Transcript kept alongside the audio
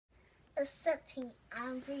16.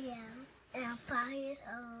 I'm Brielle, and I'm 5 years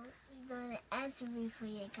old. I'm doing an interview for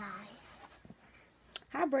you guys.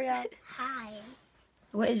 Hi, Brielle. Hi.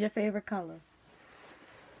 What is your favorite color?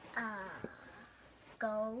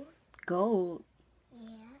 Gold. Gold. Yeah.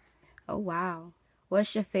 Oh, wow.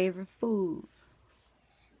 What's your favorite food?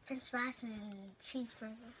 French fries and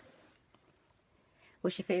cheeseburger.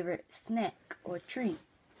 What's your favorite snack or treat?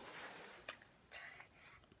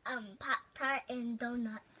 Pop-Tart and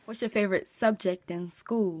donuts. What's your favorite subject in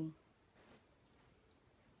school?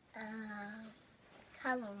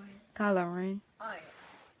 Coloring. Coloring. Art.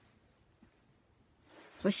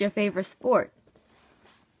 What's your favorite sport?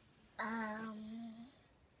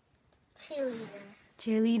 Cheerleader.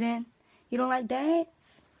 Cheerleading. You don't like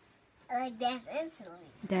dance? I like dance and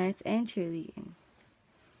cheerleading. Dance and cheerleading.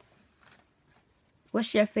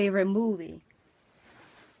 What's your favorite movie?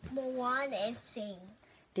 Moana and Sing.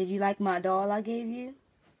 Did you like my doll I gave you?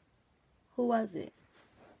 Who was it?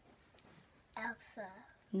 Elsa.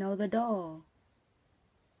 No, the doll.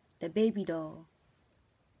 The baby doll.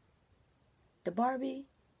 The Barbie.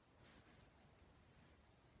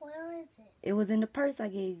 Where is it? It was in the purse I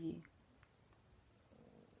gave you.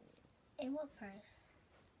 In what purse?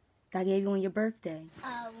 I gave you on your birthday.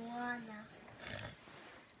 Moana.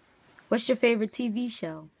 What's your favorite TV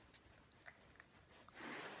show?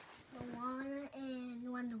 Moana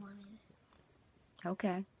and Wonder Woman.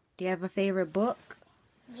 Okay. Do you have a favorite book?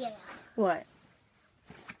 Yeah. What?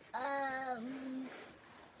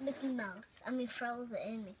 Mickey Mouse. Frozen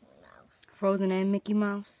and Mickey Mouse. Frozen and Mickey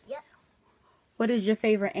Mouse? Yep. What is your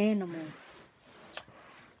favorite animal?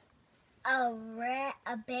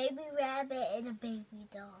 A baby rabbit and a baby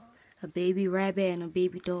dog. A baby rabbit and a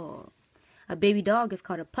baby dog. A baby dog is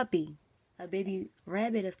called a puppy. A baby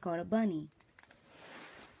rabbit is called a bunny.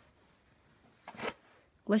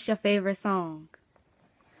 What's your favorite song?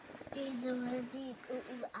 Juju on the beat. Ooh,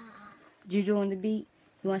 ooh, ah. Juju on the beat.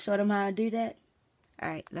 You want to show them how to do that?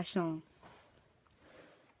 Alright, let's show them.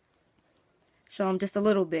 Show them just a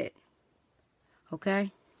little bit.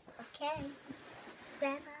 Okay? Okay.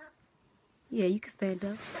 Stand up. Yeah, you can stand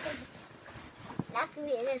up. Not gonna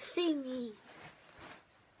be able to see me.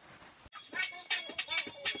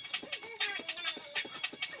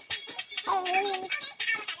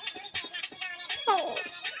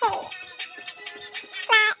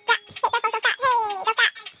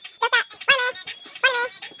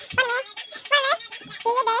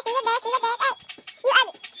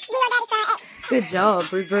 Good job,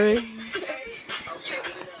 Bree Bree.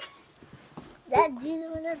 That Jesus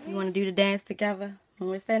on the beat. You want to do the dance together when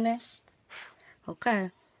we're finished?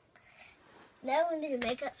 Okay. Now we're gonna do a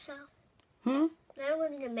makeup show. Hmm? Now we're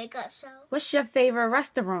gonna do a makeup show. What's your favorite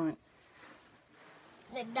restaurant?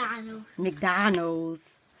 McDonald's.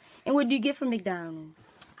 McDonald's. And what do you get from McDonald's?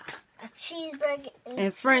 A cheeseburger And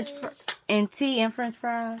and tea and French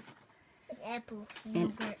fries. An apple. And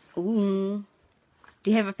Yogurt. ooh. Do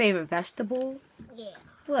you have a favorite vegetable? Yeah.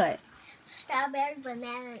 What? Strawberry,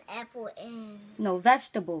 banana, and apple, and No,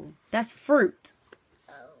 vegetable. That's fruit.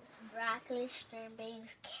 broccoli,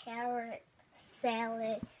 strawberries, carrot,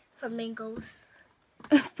 salad, flamingos.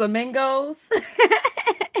 Flamingos?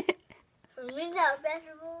 Flamingo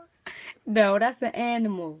vegetables? No, that's an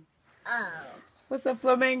animal. Oh. What's a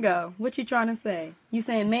flamingo? What you trying to say? You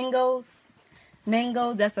saying mangoes?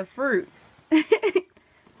 Mango, that's a fruit.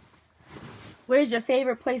 Where's your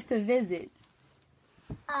favorite place to visit?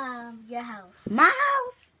 Your house. My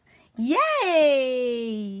house?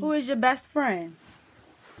 Yay! Who is your best friend?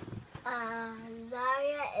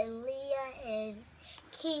 Zaria and Leah and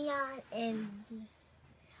Keon and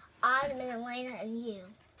Autumn and Elena and you.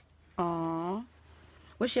 Aww.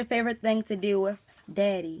 What's your favorite thing to do with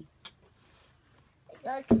Daddy?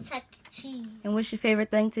 Go to Chuck E. Cheese. And what's your favorite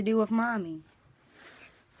thing to do with Mommy?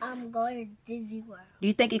 I'm going to Disney World. Do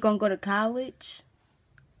you think you're going to go to college?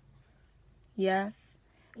 Yes.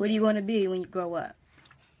 What are you going to be when you grow up?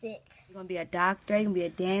 6. You going to be a doctor? You going to be a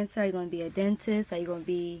dancer? You going to be a dentist? Are you going to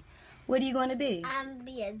be... What are you going to be? I'm going to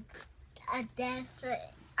be a dancer.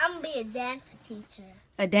 I'm going to be a dancer teacher.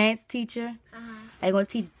 A dance teacher? Uh-huh. Are you going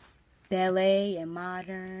to teach ballet and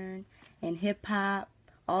modern and hip-hop?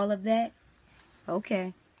 All of that?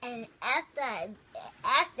 Okay. And after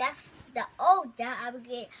that's the old job, I would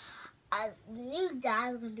get a new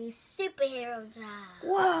job. It's going to be a superhero job.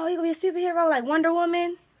 Whoa, you going to be a superhero like Wonder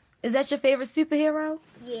Woman? Is that your favorite superhero?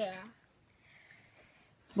 Yeah.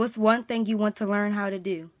 What's one thing you want to learn how to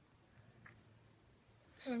do?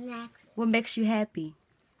 Next. What makes you happy?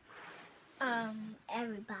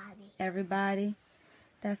 Everybody. Everybody?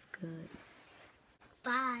 That's good.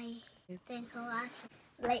 Bye. Thanks for watching.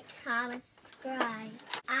 Like, comment, subscribe.